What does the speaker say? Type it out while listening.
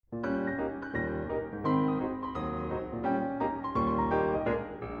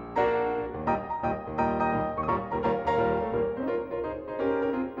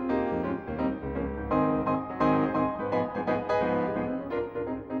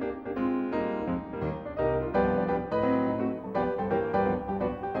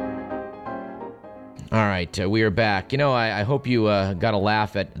All right, we are back. I hope you got a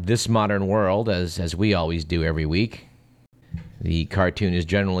laugh at This Modern World, as we always do every week. The cartoon is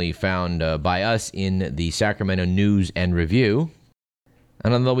generally found by us in the Sacramento News and Review.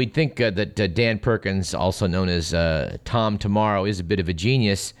 And although we think that Dan Perkins, also known as Tom Tomorrow, is a bit of a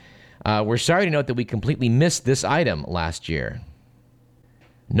genius, we're sorry to note that we completely missed this item last year.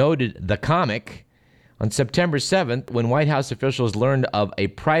 Noted the comic. On September 7th, when White House officials learned of a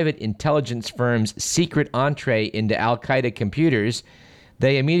private intelligence firm's secret entree into al-Qaeda computers,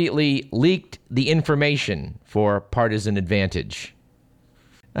 they immediately leaked the information for partisan advantage.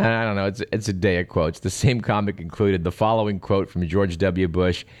 I don't know, it's a day of quotes. The same comic included the following quote from George W.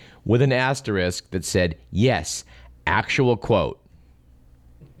 Bush with an asterisk that said, "Yes, actual quote,"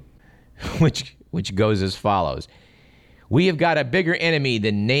 which goes as follows. "We have got a bigger enemy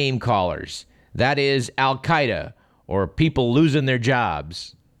than name callers. That is al-Qaeda, or people losing their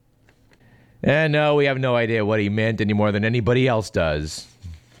jobs." And no, we have no idea what he meant any more than anybody else does.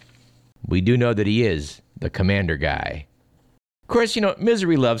 We do know that he is the commander guy. Of course,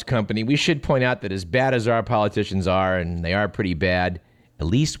 misery loves company. We should point out that as bad as our politicians are, and they are pretty bad, at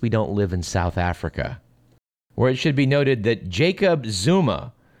least we don't live in South Africa, where it should be noted that Jacob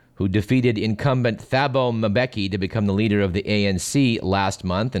Zuma, who defeated incumbent Thabo Mbeki to become the leader of the ANC last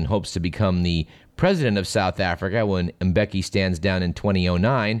month and hopes to become the president of South Africa when Mbeki stands down in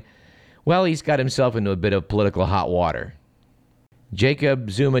 2009, well, he's got himself into a bit of political hot water. Jacob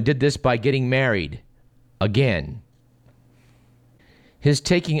Zuma did this by getting married. Again. His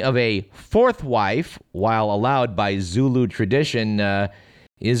taking of a fourth wife, while allowed by Zulu tradition,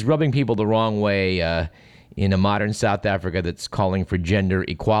 is rubbing people the wrong way in a modern South Africa that's calling for gender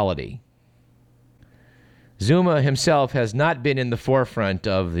equality. Zuma himself has not been in the forefront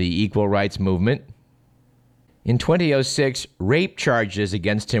of the equal rights movement. In 2006, rape charges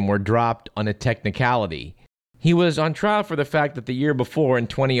against him were dropped on a technicality. He was on trial for the fact that the year before, in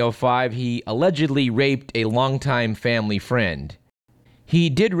 2005, he allegedly raped a longtime family friend. He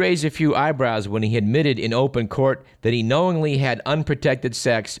did raise a few eyebrows when he admitted in open court that he knowingly had unprotected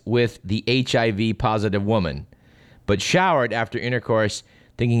sex with the HIV-positive woman, but showered after intercourse,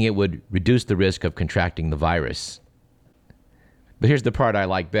 thinking it would reduce the risk of contracting the virus. But here's the part I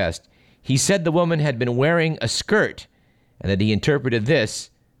like best. He said the woman had been wearing a skirt, and that he interpreted this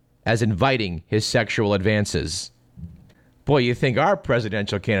as inviting his sexual advances. Boy, you think our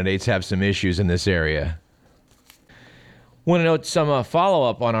presidential candidates have some issues in this area. Want to note some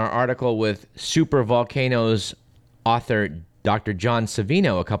follow-up on our article with Super Volcanoes author Dr. John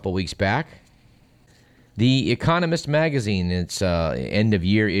Savino a couple weeks back. The Economist magazine, its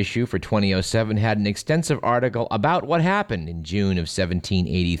end-of-year issue for 2007, had an extensive article about what happened in June of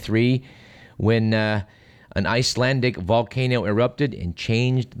 1783 when an Icelandic volcano erupted and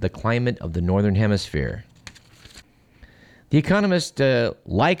changed the climate of the Northern Hemisphere. The Economist,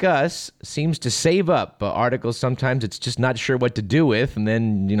 like us, seems to save up articles sometimes it's just not sure what to do with, and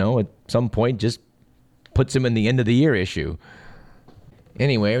then, at some point just puts them in the end-of-the-year issue.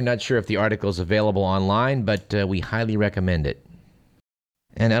 Anyway, we're not sure if the article's available online, but we highly recommend it.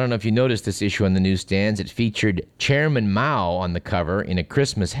 And I don't know if you noticed this issue on the newsstands. It featured Chairman Mao on the cover in a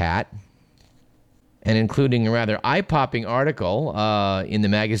Christmas hat, and including a rather eye-popping article in the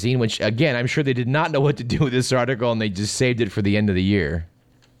magazine, which, again, I'm sure they did not know what to do with this article, and they just saved it for the end of the year.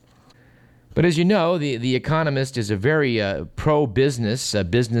 But as you know, the Economist is a very pro-business,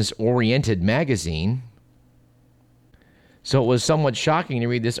 business-oriented magazine. So it was somewhat shocking to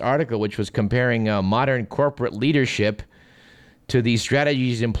read this article, which was comparing modern corporate leadership to the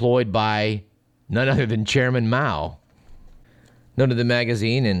strategies employed by none other than Chairman Mao. Noted the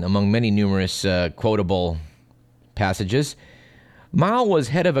magazine, and among many numerous quotable passages, Mao was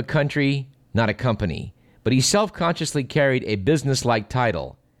head of a country, not a company, but he self-consciously carried a business-like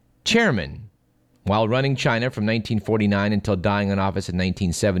title, chairman, while running China from 1949 until dying in office in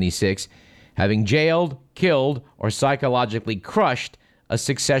 1976, having jailed, killed, or psychologically crushed a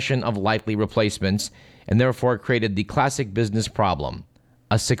succession of likely replacements, and therefore created the classic business problem,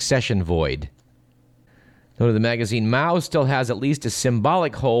 a succession void. Note of the magazine, Mao still has at least a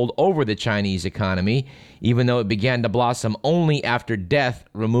symbolic hold over the Chinese economy, even though it began to blossom only after death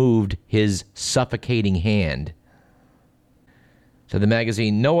removed his suffocating hand. So the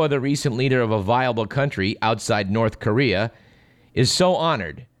magazine, no other recent leader of a viable country outside North Korea is so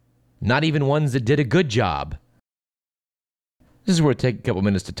honored, not even ones that did a good job. This is where we'll take a couple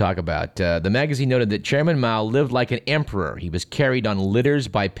minutes to talk about. The magazine noted that Chairman Mao lived like an emperor. He was carried on litters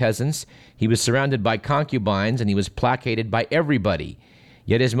by peasants. He was surrounded by concubines, and he was placated by everybody.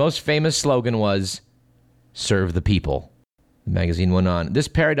 Yet his most famous slogan was, "Serve the people." The magazine went on. This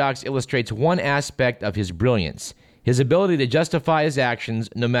paradox illustrates one aspect of his brilliance, his ability to justify his actions,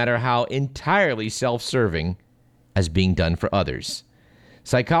 no matter how entirely self-serving, as being done for others.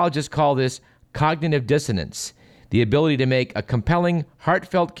 Psychologists call this cognitive dissonance, the ability to make a compelling,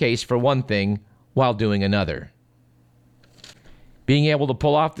 heartfelt case for one thing while doing another. Being able to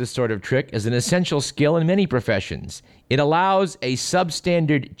pull off this sort of trick is an essential skill in many professions. It allows a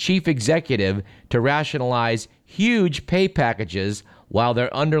substandard chief executive to rationalize huge pay packages while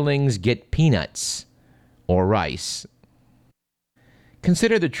their underlings get peanuts or rice.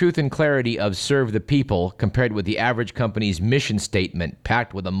 Consider the truth and clarity of Serve the People compared with the average company's mission statement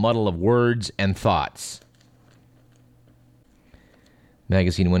packed with a muddle of words and thoughts.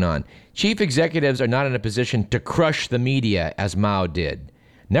 Magazine went on. Chief executives are not in a position to crush the media as Mao did.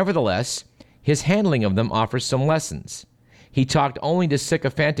 Nevertheless, his handling of them offers some lessons. He talked only to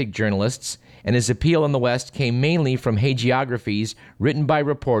sycophantic journalists, and his appeal in the West came mainly from hagiographies written by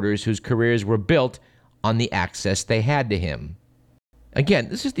reporters whose careers were built on the access they had to him. Again,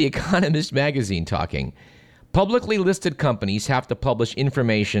 this is The Economist magazine talking. Publicly listed companies have to publish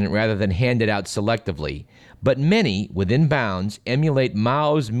information rather than hand it out selectively, but many, within bounds, emulate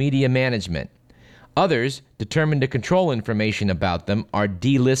Mao's media management. Others, determined to control information about them, are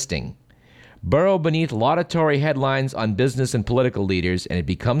delisting. Burrow beneath laudatory headlines on business and political leaders, and it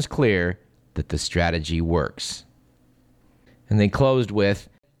becomes clear that the strategy works. And they closed with,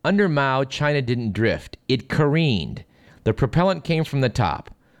 under Mao, China didn't drift. It careened. The propellant came from the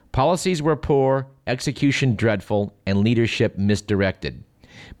top. Policies were poor, execution dreadful, and leadership misdirected.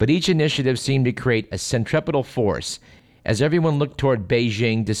 But each initiative seemed to create a centripetal force as everyone looked toward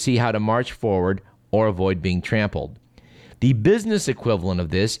Beijing to see how to march forward or avoid being trampled. The business equivalent of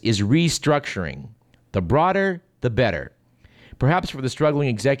this is restructuring. The broader, the better. Perhaps for the struggling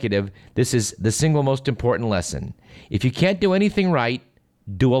executive, this is the single most important lesson. If you can't do anything right,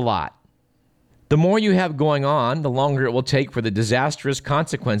 do a lot. The more you have going on, the longer it will take for the disastrous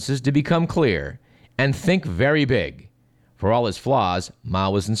consequences to become clear. And think very big. For all his flaws,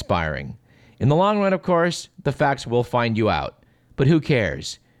 Mao was inspiring. In the long run, of course, the facts will find you out. But who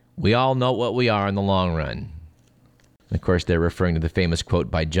cares? We all know what we are in the long run. Of course, they're referring to the famous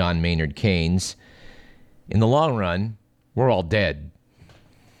quote by John Maynard Keynes. In the long run, we're all dead.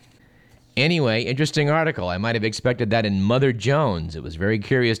 Anyway, interesting article. I might have expected that in Mother Jones. It was very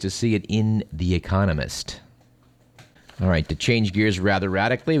curious to see it in The Economist. All right, to change gears rather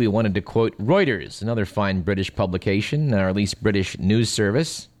radically, we wanted to quote Reuters, another fine British publication, or at least British news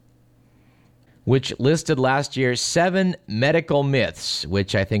service, which listed last year 7 medical myths,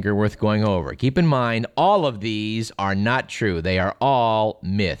 which I think are worth going over. Keep in mind, all of these are not true. They are all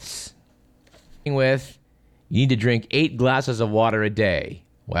myths. With, you need to drink 8 glasses of water a day.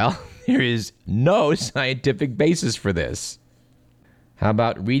 Well, there is no scientific basis for this. How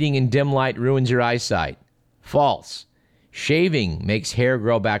about reading in dim light ruins your eyesight? False. Shaving makes hair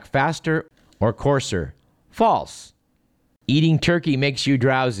grow back faster or coarser? False. Eating turkey makes you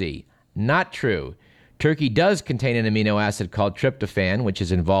drowsy? Not true. Turkey does contain an amino acid called tryptophan, which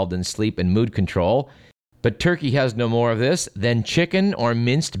is involved in sleep and mood control, but turkey has no more of this than chicken or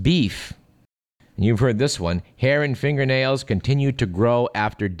minced beef. You've heard this one. Hair and fingernails continue to grow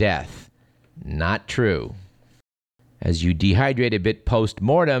after death. Not true. As you dehydrate a bit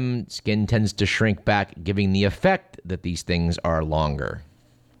post-mortem, skin tends to shrink back, giving the effect that these things are longer.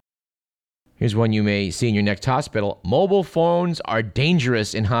 Here's one you may see in your next hospital. Mobile phones are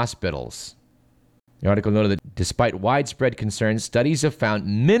dangerous in hospitals. The article noted that despite widespread concerns, studies have found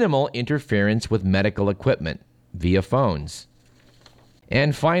minimal interference with medical equipment via phones.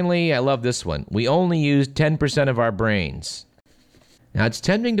 And finally, I love this one. We only use 10% of our brains. Now, it's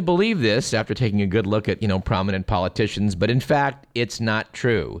tempting to believe this after taking a good look at, prominent politicians, but in fact, it's not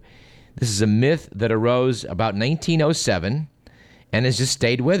true. This is a myth that arose about 1907 and has just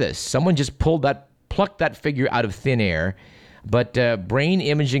stayed with us. Someone just plucked that figure out of thin air, but brain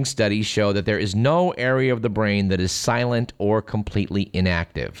imaging studies show that there is no area of the brain that is silent or completely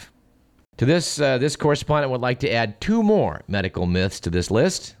inactive. To this correspondent would like to add 2 more medical myths to this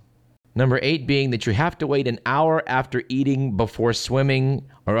list. Number 8 being that you have to wait an hour after eating before swimming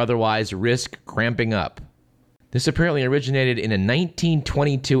or otherwise risk cramping up. This apparently originated in a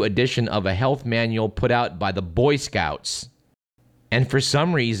 1922 edition of a health manual put out by the Boy Scouts. And for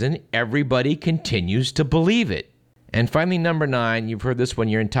some reason, everybody continues to believe it. And finally, number 9, you've heard this one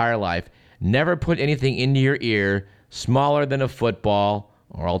your entire life. Never put anything into your ear smaller than a football,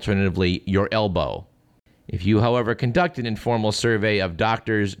 or alternatively, your elbow. If you, however, conduct an informal survey of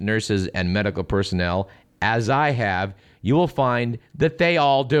doctors, nurses, and medical personnel, as I have, you will find that they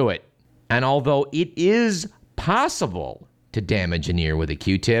all do it. And although it is possible to damage an ear with a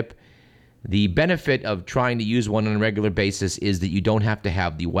Q-tip. The benefit of trying to use one on a regular basis is that you don't have to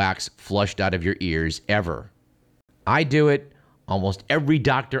have the wax flushed out of your ears ever. I do it. Almost every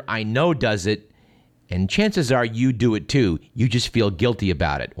doctor I know does it. And chances are you do it too. You just feel guilty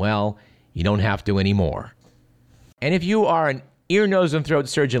about it. Well, you don't have to anymore. And if you are an ear, nose, and throat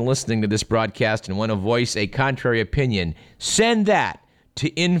surgeon listening to this broadcast and want to voice a contrary opinion, send that to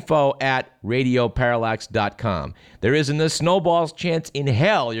info@radioparallax.com. There isn't a snowball's chance in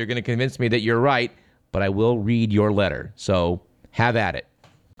hell you're going to convince me that you're right, but I will read your letter. So have at it.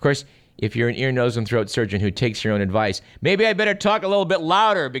 Of course, if you're an ear, nose, and throat surgeon who takes your own advice, maybe I better talk a little bit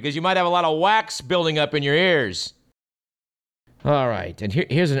louder because you might have a lot of wax building up in your ears. All right, and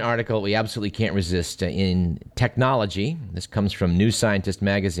here's an article we absolutely can't resist in Technology. This comes from New Scientist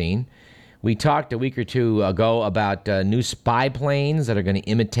magazine. We talked a week or two ago about new spy planes that are going to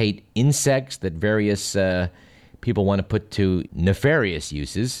imitate insects that various people want to put to nefarious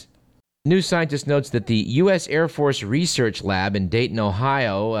uses. New Scientist notes that the U.S. Air Force Research Lab in Dayton,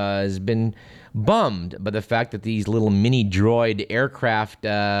 Ohio, has been bummed by the fact that these little mini droid aircraft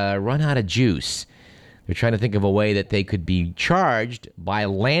run out of juice. They're trying to think of a way that they could be charged by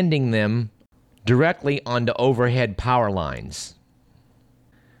landing them directly onto overhead power lines.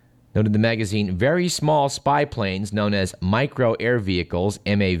 Noted the magazine, very small spy planes known as micro air vehicles,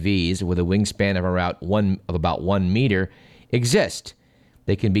 MAVs, with a wingspan of about 1 meter, exist.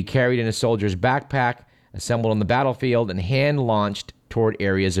 They can be carried in a soldier's backpack, assembled on the battlefield, and hand-launched toward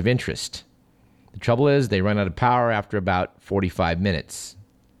areas of interest. The trouble is, they run out of power after about 45 minutes.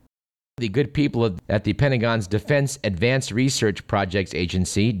 The good people at the Pentagon's Defense Advanced Research Projects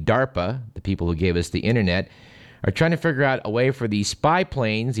Agency, DARPA, the people who gave us the internet, are trying to figure out a way for these spy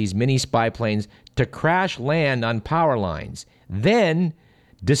planes, these mini spy planes, to crash land on power lines, then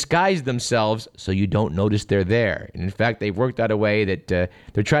disguise themselves so you don't notice they're there. And in fact, they've worked out a way that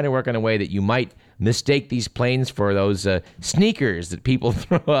they're trying to work on a way that you might mistake these planes for those sneakers that people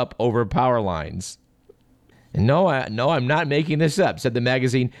throw up over power lines. And no, I'm not making this up, said the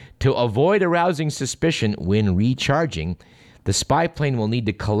magazine. To avoid arousing suspicion when recharging, the spy plane will need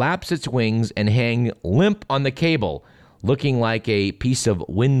to collapse its wings and hang limp on the cable, looking like a piece of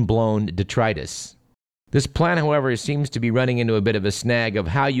wind-blown detritus. This plan, however, seems to be running into a bit of a snag of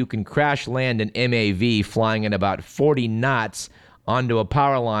how you can crash land an MAV flying at about 40 knots onto a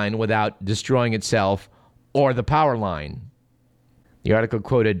power line without destroying itself or the power line. The article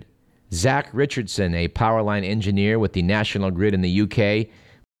quoted Zach Richardson, a power line engineer with the National Grid in the UK.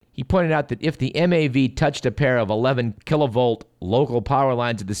 He pointed out that if the MAV touched a pair of 11 kilovolt local power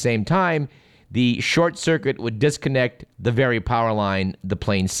lines at the same time, the short circuit would disconnect the very power line the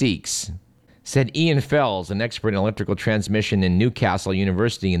plane seeks. Said Ian Fells, an expert in electrical transmission in Newcastle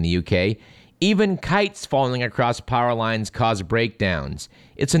University in the UK, even kites falling across power lines cause breakdowns.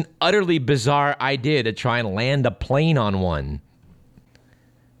 It's an utterly bizarre idea to try and land a plane on one.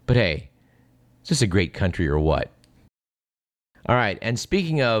 But hey, is this a great country or what? All right, and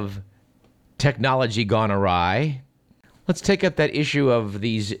speaking of technology gone awry, let's take up that issue of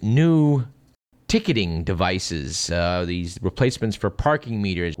these new ticketing devices, these replacements for parking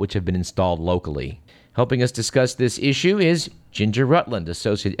meters, which have been installed locally. Helping us discuss this issue is Ginger Rutland,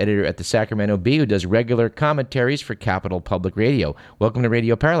 associate editor at the Sacramento Bee, who does regular commentaries for Capital Public Radio. Welcome to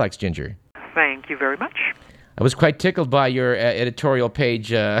Radio Parallax, Ginger. Thank you very much. I was quite tickled by your editorial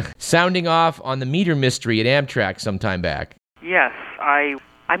page sounding off on the meter mystery at Amtrak some time back. Yes, I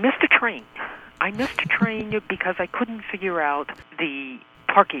missed a train. I missed a train because I couldn't figure out the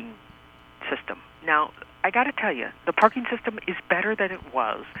parking system. Now, I got to tell you, the parking system is better than it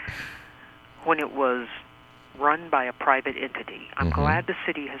was when it was run by a private entity. I'm glad the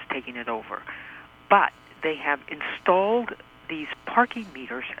city has taken it over. But they have installed these parking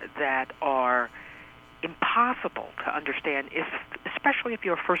meters that are impossible to understand, especially if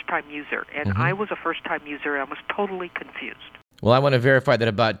you're a first-time user. And I was a first-time user, and I was totally confused. Well, I want to verify that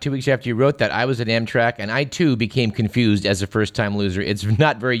about 2 weeks after you wrote that, I was at Amtrak, and I, too, became confused as a first-time user. It's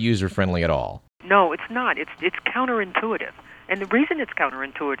not very user-friendly at all. No, it's not. It's counterintuitive. And the reason it's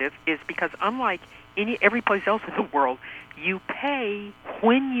counterintuitive is because unlike every place else in the world, you pay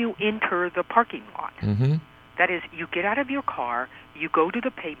when you enter the parking lot. That is, you get out of your car, you go to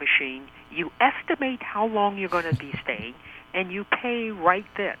the pay machine, you estimate how long you're going to be staying, and you pay right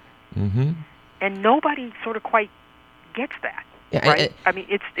then. And nobody sort of quite gets that, right? I mean,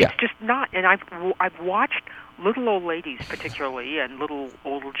 it's just not. And I've watched little old ladies, particularly, and little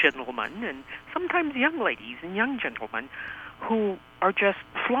old gentlemen, and sometimes young ladies and young gentlemen, who are just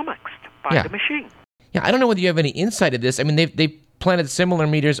flummoxed by the machine. Yeah, I don't know whether you have any insight of this. I mean, they've planted similar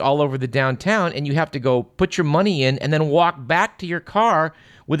meters all over the downtown, and you have to go put your money in and then walk back to your car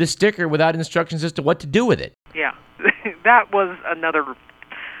with a sticker without instructions as to what to do with it. Yeah, that was another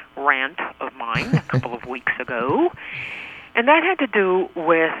rant of mine a couple of weeks ago. And that had to do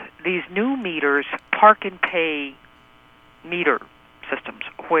with these new meters, park and pay meter systems,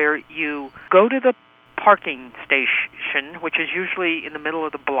 where you go to the parking station, which is usually in the middle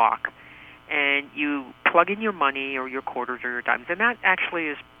of the block, and you plug in your money or your quarters or your dimes. And that actually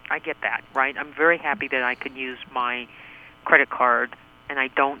is, I get that, right? I'm very happy that I can use my credit card and I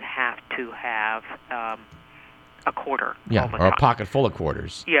don't have to have a quarter all the or time. a pocket full of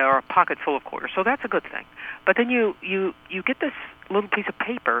quarters. Yeah, or a pocket full of quarters. So that's a good thing. But then you get this little piece of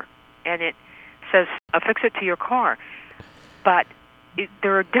paper, and it says, affix it to your car. But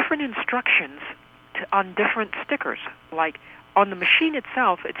there are different instructions on different stickers. Like on the machine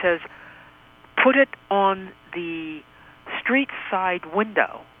itself, it says, put it on the street side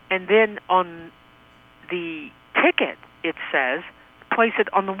window. And then on the ticket, it says, place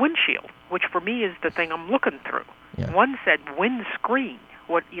it on the windshield, which for me is the thing I'm looking through. Yeah. One said windscreen,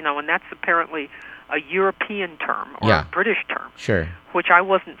 and that's apparently a European term or a British term, sure, which I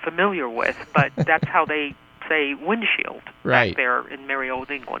wasn't familiar with, but that's how they say windshield back there in merry old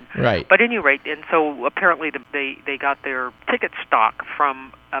England. Right. But at any rate, and so apparently they got their ticket stock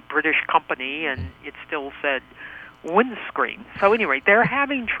from a British company, and it still said windscreen. So anyway, they're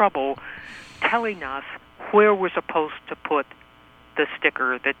having trouble telling us where we're supposed to put the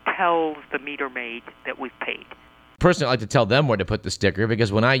sticker that tells the meter maid that we've paid. Personally, I like to tell them where to put the sticker,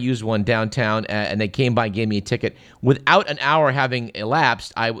 because when I used one downtown and they came by and gave me a ticket, without an hour having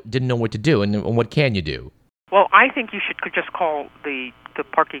elapsed, I didn't know what to do. And what can you do? Well, I think you could just call the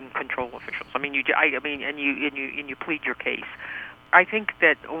parking control officials. I mean, and you plead your case. I think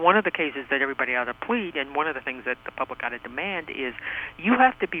that one of the cases that everybody ought to plead, and one of the things that the public ought to demand, is you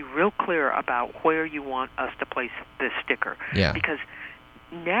have to be real clear about where you want us to place this sticker. Yeah. Because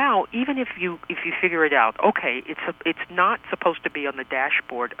now, even if you figure it out, okay, it's not supposed to be on the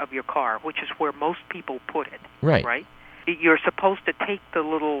dashboard of your car, which is where most people put it. Right. Right. You're supposed to take the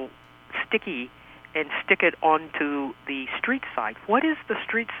little sticky and stick it onto the street side. What is the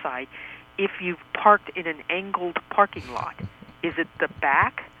street side if you've parked in an angled parking lot? Is it the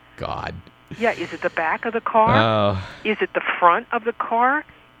back? God. Yeah, is it the back of the car? Is it the front of the car?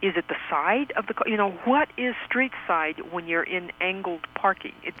 Is it the side of the car? What is street side when you're in angled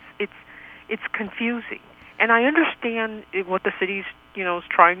parking? It's confusing. And I understand what the city's, is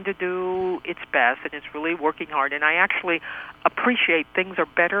trying to do its best, and it's really working hard. And I actually appreciate things are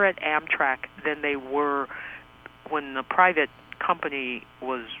better at Amtrak than they were when the private company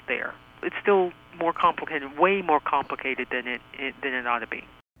was there. It's still more complicated, way more complicated than it ought to be.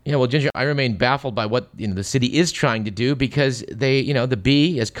 Yeah, well, Ginger, I remain baffled by what the city is trying to do, because they, the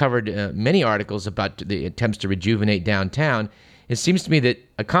Bee has covered many articles about the attempts to rejuvenate downtown. It seems to me that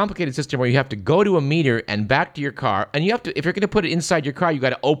a complicated system where you have to go to a meter and back to your car, and you have to, if you're going to put it inside your car, you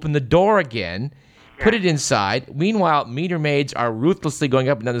got to open the door again, put it inside. Meanwhile, meter maids are ruthlessly going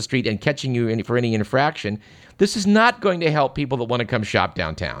up and down the street and catching you for any infraction. This is not going to help people that want to come shop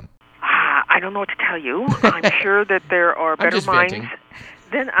downtown. I don't know what to tell you. I'm sure that there are better minds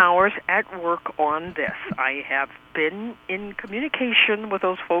than ours at work on this. I have been in communication with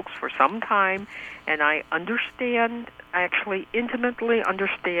those folks for some time, and I actually intimately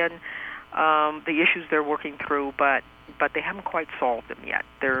understand the issues they're working through, but they haven't quite solved them yet.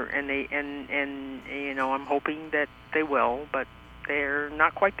 I'm hoping that they will, but they're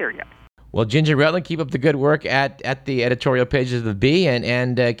not quite there yet. Well, Ginger Rutland, keep up the good work at the editorial pages of the Bee,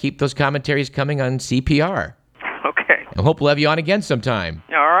 and keep those commentaries coming on CPR. Okay. I hope we'll have you on again sometime.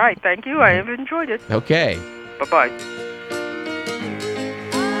 All right. Thank you. I have enjoyed it. Okay. Bye-bye.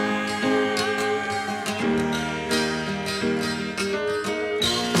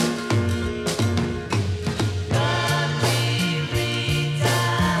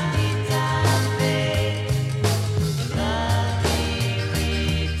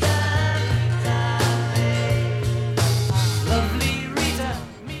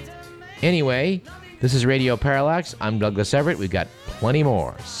 Anyway, this is Radio Parallax. I'm Douglas Everett. We've got plenty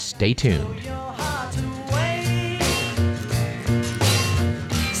more. Stay tuned.